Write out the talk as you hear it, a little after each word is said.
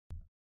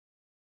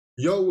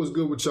Yo, what's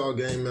good with y'all,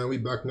 gang, man? We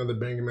back another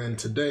banger, man.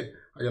 Today,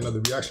 I got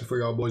another reaction for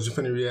y'all boys. You're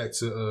finna react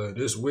to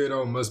This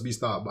Weirdo Must Be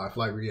Stopped by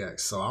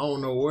FlightReacts. So I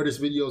don't know where this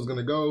video is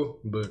gonna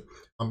go, but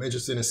I'm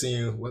interested in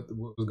seeing what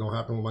was gonna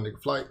happen with my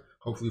nigga Flight.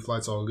 Hopefully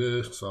Flight's all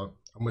good. So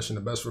I'm wishing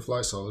the best for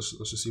Flight. So let's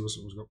just see what's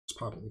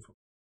popping.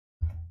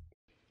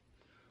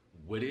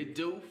 What it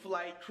do,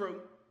 Flight crew?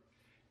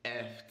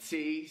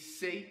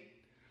 FTC.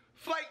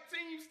 Flight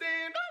team,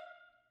 stand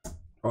up.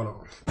 Hold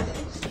on.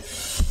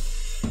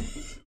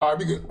 Alright,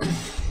 be good.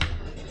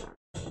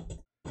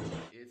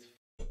 It's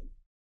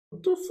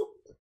What the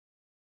fuck?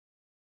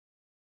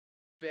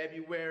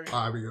 February.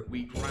 Alright, be good.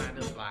 We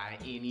grinding by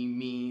any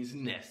means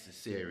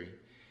necessary.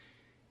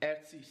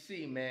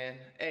 FTC, man.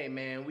 Hey,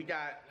 man,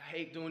 I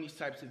hate doing these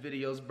types of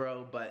videos,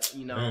 bro, but,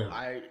 you know, man,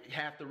 I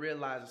have to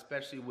realize,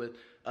 especially with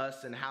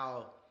us and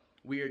how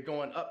we are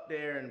going up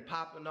there and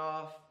popping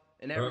off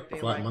and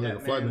everything like that,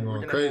 man,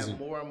 we're gonna have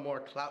more and more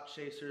clout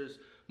chasers,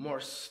 more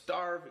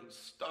starving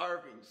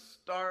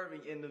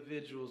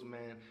individuals,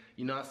 man.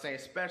 You know what I'm saying?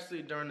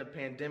 Especially during the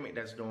pandemic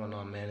that's going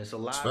on, man. It's a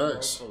lot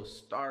of folks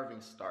starving.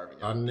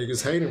 A lot of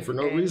niggas hating for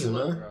no reason,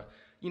 man. Bro,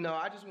 you know,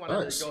 I just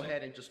wanted to go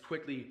ahead and just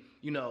quickly,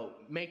 you know,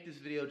 make this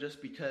video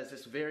just because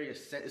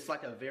it's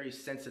like a very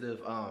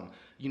sensitive,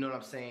 you know what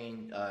I'm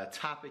saying,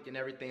 topic and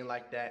everything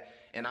like that.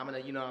 And I'm gonna,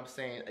 you know what I'm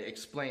saying,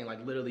 explain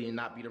like literally and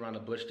not beat around the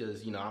bush,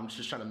 because, you know, I'm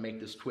just trying to make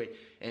this quick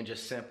and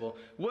just simple.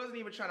 Wasn't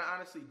even trying to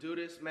honestly do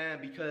this, man,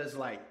 because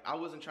like I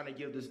wasn't trying to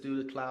give this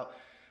dude a clout.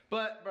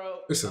 But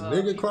bro, it's a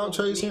nigga clout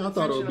chasing. I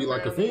thought it would be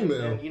like a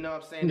female. You know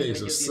what I'm saying?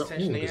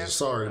 Niggas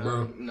sorry,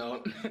 bro.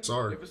 No,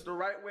 sorry. If it's the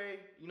right way,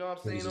 you know what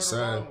I'm saying, or the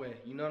wrong way,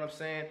 you know what I'm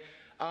saying.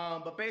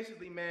 But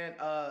basically, man,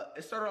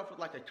 it started off with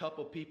like a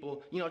couple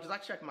people, you know, just I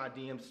checked my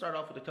DMs. Started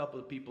off with a couple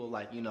of people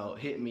like, you know,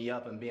 hitting me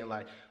up and being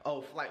like, "Oh,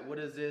 Flight, what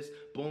is this?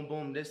 Boom,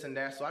 boom, this and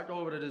that." So I go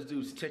over to this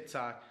dude's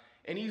TikTok,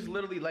 and he's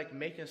literally like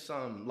making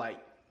some like,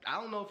 I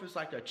don't know if it's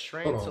like a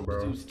trend to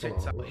this dude's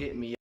TikTok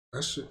hitting me up.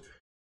 That shit.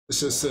 It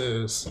just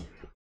says,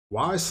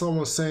 why is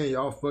someone saying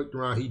y'all fucked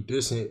around? He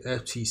dissing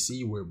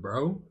FTC with,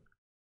 bro?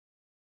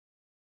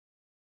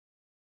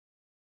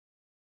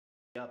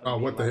 Oh,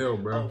 what the hell,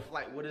 bro? Oh,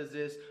 Flight, what is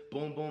this?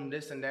 Boom, boom,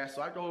 this and that.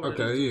 So I go over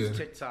to this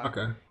TikTok,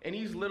 and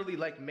he's literally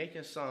like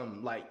making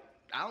some like,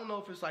 I don't know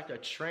if it's like a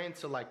trend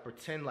to like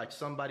pretend like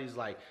somebody's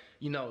like,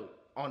 you know,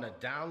 on a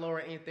down low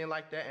or anything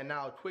like that. And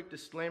now a quick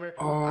disclaimer,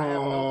 I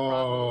have no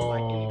problem with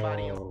like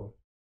anybody else.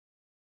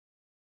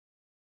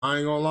 I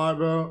ain't gonna lie,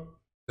 bro.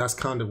 That's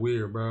kind of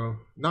weird, bro.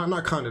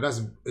 Not kind of.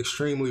 That's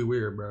extremely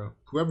weird, bro.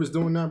 Whoever's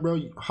doing that, bro,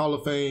 Hall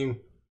of Fame.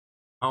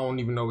 I don't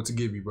even know what to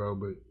give you, bro.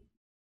 But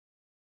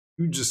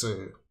you just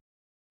you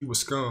was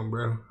scum,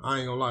 bro. I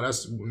ain't gonna lie.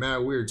 That's mad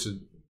weird to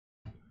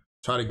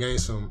try to gain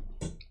some,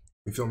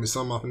 you feel me,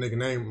 something off a nigga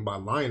name by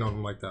lying on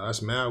him like that.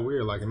 That's mad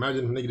weird. Like,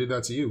 imagine if a nigga did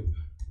that to you.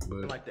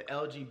 But like the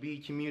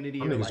LGBT community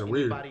or like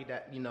anybody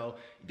that, you know,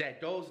 that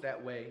goes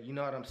that way. You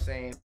know what I'm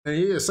saying? And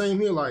yeah,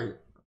 same here. Like,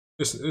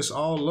 it's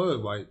all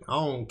love. Like, I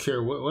don't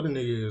care what a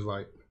nigga is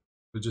like.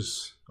 But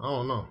just, I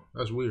don't know.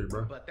 That's weird,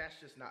 bro. But that's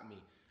just not me.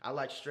 I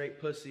like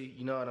straight pussy,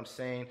 you know what I'm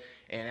saying?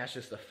 And that's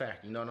just a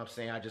fact, you know what I'm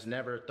saying? I just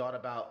never thought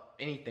about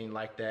anything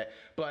like that.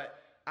 But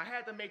I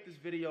had to make this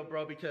video,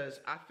 bro,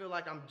 because I feel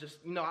like I'm just,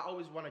 you know, I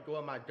always want to go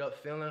with my gut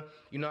feeling,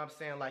 you know what I'm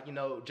saying? Like, you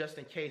know, just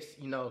in case,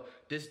 you know,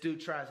 this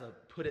dude tries to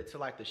put it to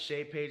like the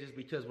shade pages,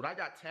 because what I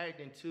got tagged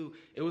into,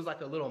 it was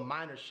like a little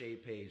minor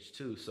shade page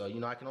too. So,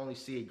 you know, I can only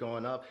see it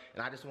going up,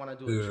 and I just want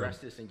to address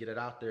this and get it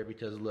out there,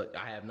 because look,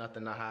 I have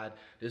nothing to hide.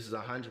 This is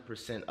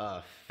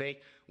 100%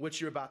 fake, what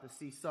you're about to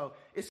see. So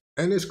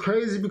and it's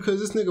crazy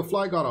because this nigga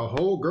Flight got a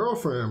whole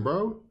girlfriend,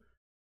 bro.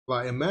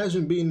 Like,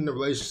 imagine being in a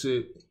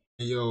relationship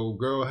and your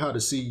girl had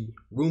to see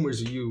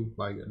rumors of you,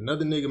 like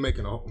another nigga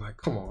making a, like,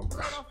 come on, bro.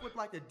 Start off with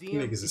like a DM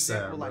niggas is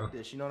sad, bro. Like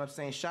this, you know what I'm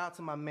saying? Shout out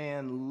to my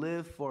man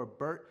Live for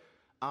Bert,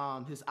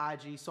 his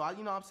IG. So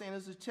you know what I'm saying,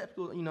 this is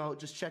typical, you know,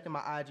 just checking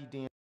my IG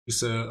DM. He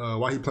said,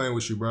 why he playing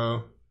with you,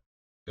 bro?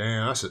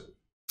 Damn, I said,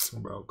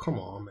 bro, come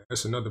on, man.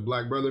 That's another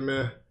black brother,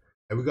 man.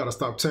 And we gotta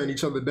stop tearing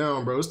each other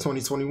down, bro. It's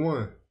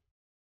 2021.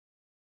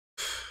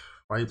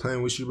 Why he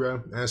playing with you,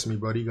 bro? Answer me,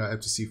 buddy. You got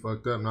FTC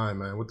fucked up. Nah,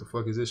 man. What the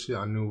fuck is this shit?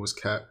 I knew it was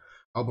cat.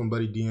 Open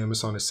buddy DM.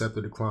 It's on accept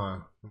or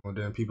decline. Come on,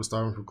 damn. People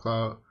starving for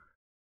cloud.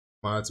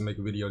 Might have to make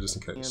a video just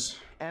in case.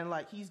 And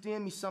like, he's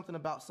DMing me something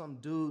about some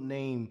dude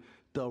named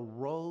The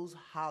Rose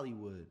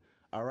Hollywood.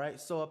 All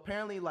right. So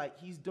apparently, like,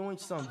 he's doing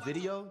some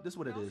video. This is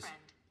what it is.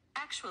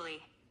 Actually,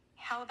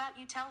 how about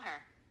you tell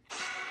her?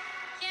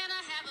 Can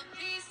I have a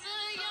piece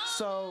of your...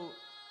 So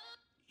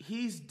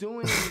he's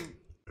doing.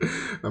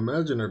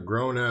 Imagine a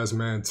grown-ass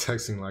man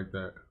texting like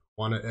that.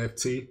 Want an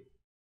FT?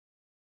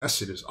 That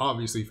shit is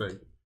obviously fake.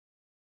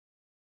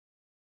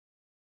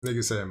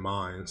 Niggas said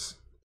mines.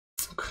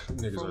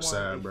 Niggas are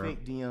sad, bro.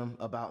 Fake DM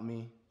about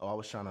me. Oh, I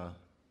was trying to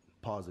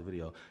pause the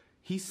video.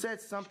 He said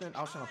something.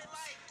 I was trying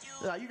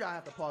to. You gotta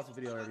have to pause the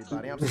video,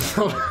 everybody. I'm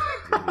sorry.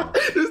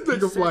 This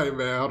nigga Flight,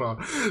 man. Hold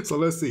on. So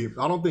let's see.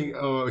 I don't think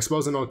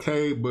exposing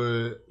okay,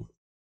 but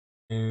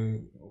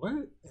and what?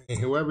 And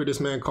whoever this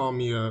man called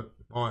me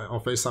on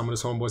FaceTime with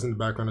his homeboys in the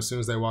background as soon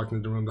as they walked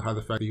into the room to hide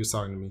the fact that he was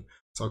talking to me.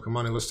 So come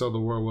on and let's show the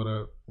world what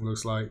it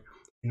looks like.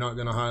 You're not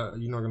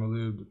gonna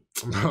live,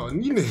 bro.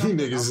 You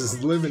niggas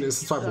just living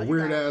this type of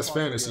weird ass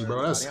fantasy,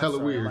 bro. That's hella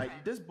weird.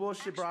 Like this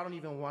bullshit, bro. I don't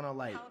even want to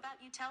like. How about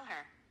you tell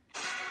her?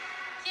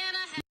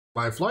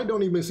 Like Flight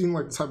don't even seem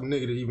like the type of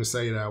nigga to even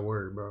say that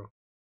word, bro.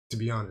 To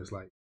be honest,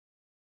 like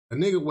a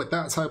nigga with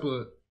that type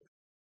of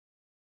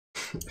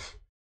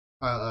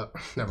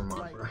never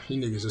mind, bro.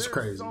 You niggas just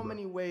crazy. So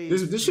many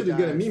ways this shit is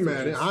getting me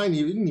mad. It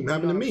didn't even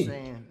happen to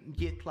me.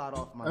 Get clout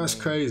off my That's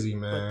name, crazy,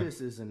 man. But this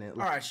isn't it.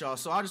 All right, y'all.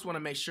 So I just want to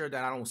make sure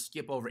that I don't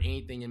skip over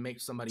anything and make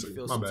somebody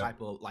feel some type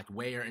of like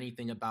way or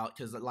anything about,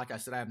 because like I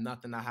said, I have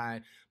nothing to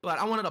hide. But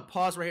I wanted to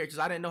pause right here because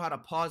I didn't know how to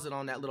pause it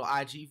on that little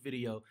IG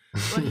video.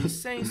 But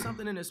he's saying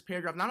something in this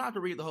paragraph. Now I don't have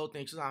to read the whole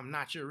thing because I'm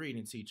not your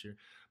reading teacher.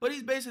 But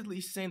he's basically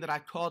saying that I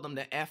called him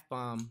the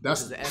F-bomb.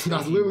 That's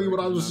literally what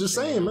I was just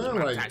saying, man.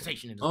 Like, I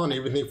don't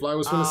even think Fly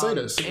was going to say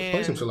this.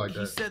 Play some shit like that.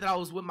 He said that I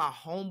was with my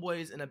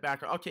homeboys in the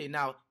background. Okay,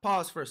 now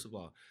pause first of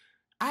all.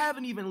 I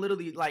haven't even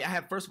literally, like,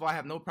 first of all, I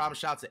have no problem.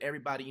 Shout out to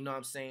everybody, you know what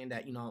I'm saying,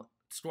 that, you know,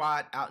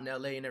 squad out in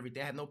LA and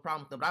everything. I have no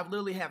problem with them. But I've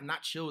literally have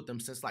not chilled with them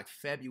since like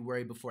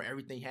February before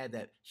everything had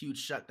that huge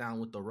shutdown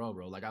with the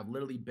railroad. Like, I've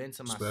literally been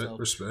to myself.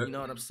 Respect. You know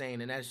what I'm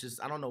saying? And that's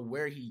just, I don't know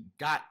where he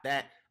got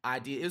that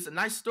idea. It was a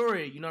nice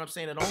story, you know what I'm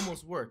saying? It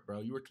almost worked, bro.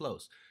 You were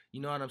close.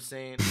 You know what I'm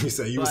saying? He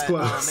said you was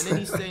close. And then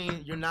he's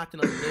saying you're not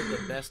going to live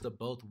the best of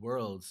both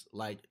worlds.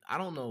 Like, I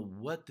don't know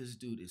what this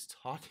dude is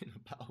talking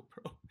about,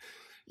 bro.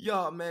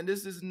 Yo, man,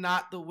 this is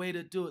not the way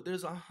to do it.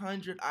 There's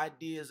 100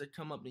 ideas that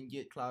come up and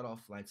get clout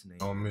off Flight's name.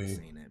 On me.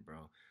 Saying that,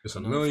 bro. There's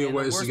a million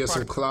ways to get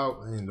some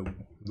clout, and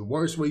the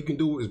worst way you can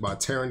do it is by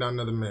tearing down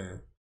another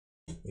man.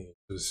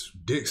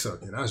 Just dick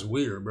sucking. That's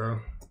weird,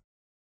 bro.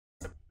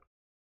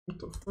 What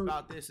the fuck?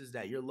 About this is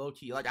that you're low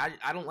key. Like,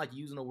 I don't like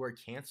using the word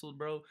canceled,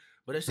 bro.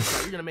 But it's just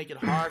like you're gonna make it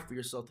hard for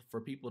yourself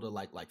for people to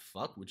like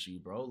fuck with you,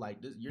 bro.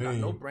 Like, this, you're not,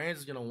 no brands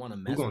is gonna want to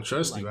mess. Who's gonna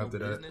trust you like, after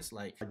no that?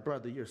 Like,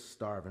 brother, you're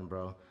starving,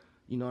 bro.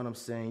 You know what I'm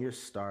saying? You're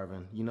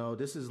starving. You know,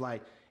 this is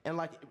like, and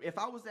like, if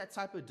I was that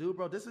type of dude,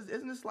 bro,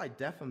 isn't this like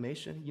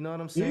defamation? You know what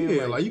I'm saying?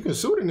 Yeah, like you can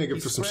sue the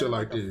nigga for some shit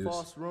like this.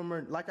 False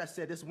rumor. Like I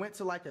said, this went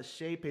to like a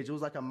shade page. It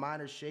was like a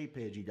minor shade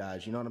page, you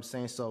guys. You know what I'm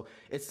saying? So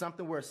it's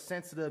something where it's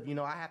sensitive. You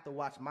know, I have to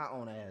watch my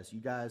own ass, you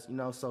guys. You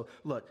know, so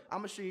look, I'm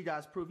gonna show you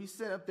guys proof. He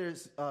set up there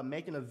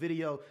making a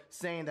video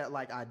saying that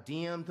like I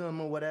DM'd him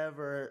or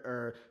whatever,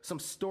 or some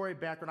story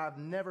background. I've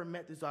never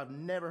met this. I've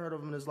never heard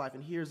of him in his life,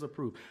 and here's the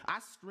proof. I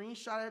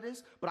screenshotted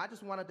this, but I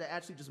just wanted to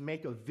actually just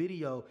make a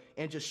video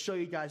and just show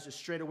you guys just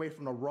straight away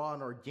from the raw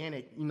and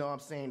organic, you know what I'm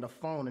saying, the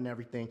phone and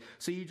everything.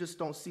 So you just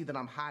don't see that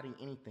I'm hiding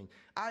anything.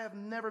 I have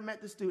never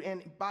met this dude.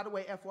 And by the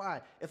way,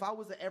 FYI, if I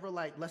was to ever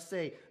like, let's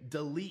say,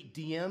 delete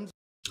DMs.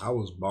 I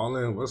was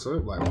balling. What's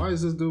up? Like, why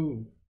is this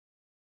dude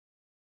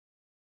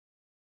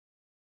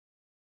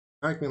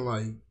acting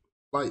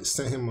like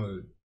sent him a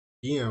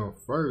DM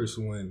first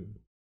when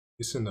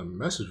he sent a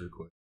message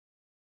request?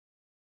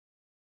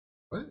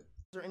 What?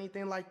 Or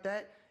anything like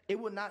that, it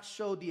would not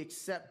show the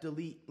accept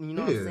delete. You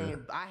know what I'm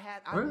saying?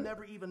 I've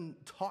never even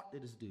talked to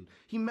this dude.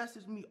 He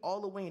messaged me all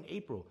the way in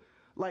April.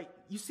 Like,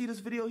 you see this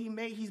video he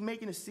made? He's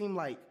making it seem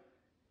like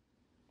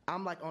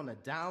I'm like on a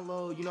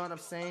download. You know what I'm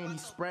saying?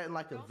 He's spreading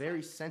like a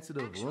very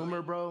sensitive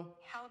rumor, bro.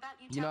 How about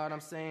You know what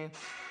I'm saying?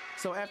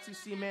 So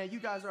FTC, man, you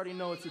guys already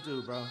know what to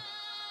do, bro.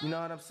 You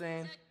know what I'm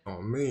saying?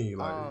 On me,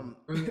 like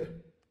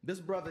this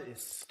brother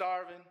is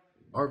starving.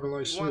 Starving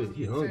like shit.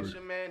 He hungry.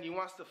 Attention, man. He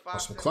wants to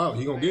fight. Some clout.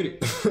 He gonna get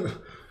it.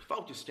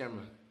 Focus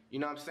camera. You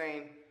know what I'm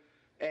saying?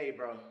 Hey,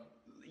 bro.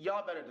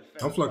 Y'all better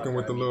defend. I'm fucking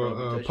with the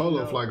little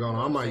polo flag on.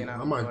 I might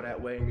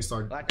let me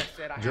start like I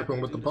said,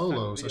 dripping with the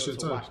polos. That shit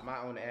tough. Watch my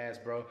own ass,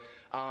 bro.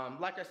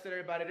 Like I said,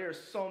 everybody, there's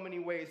so many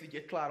ways to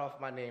get clout off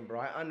my name, bro.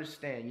 I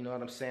understand. You know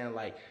what I'm saying?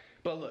 Like,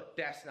 but look,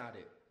 that's not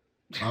it.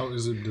 Oh,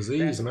 it's a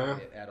disease, man.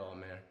 Not it at all,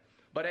 man.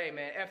 But hey,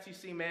 man,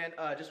 FTC, man,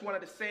 just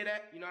wanted to say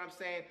that. You know what I'm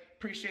saying?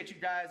 Appreciate you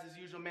guys as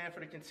usual, man,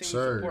 for the continued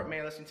support,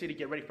 man. Let's continue to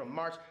get ready for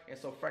March and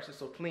so fresh and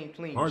so clean.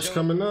 March June.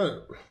 coming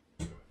up.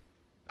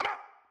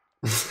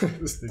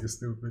 This nigga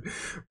stupid.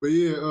 But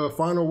yeah,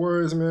 final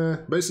words,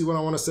 man. Basically, what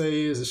I want to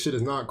say is this shit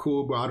is not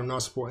cool, but I do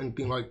not support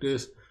anything like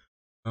this.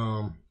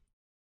 I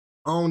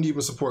don't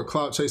even support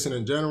clout chasing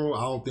in general.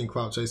 I don't think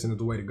clout chasing is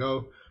the way to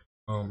go.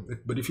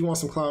 But if you want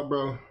some clout,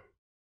 bro,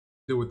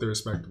 do it the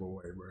respectable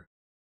way, bro.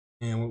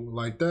 And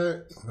like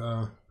that,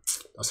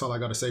 that's all I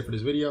got to say for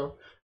this video.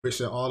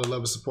 Appreciate all the love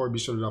and support. Be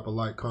sure to drop a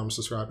like, comment,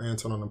 subscribe, and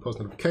turn on the post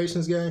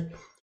notifications, gang.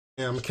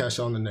 And I'm going to catch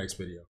y'all in the next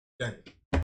video. Gang.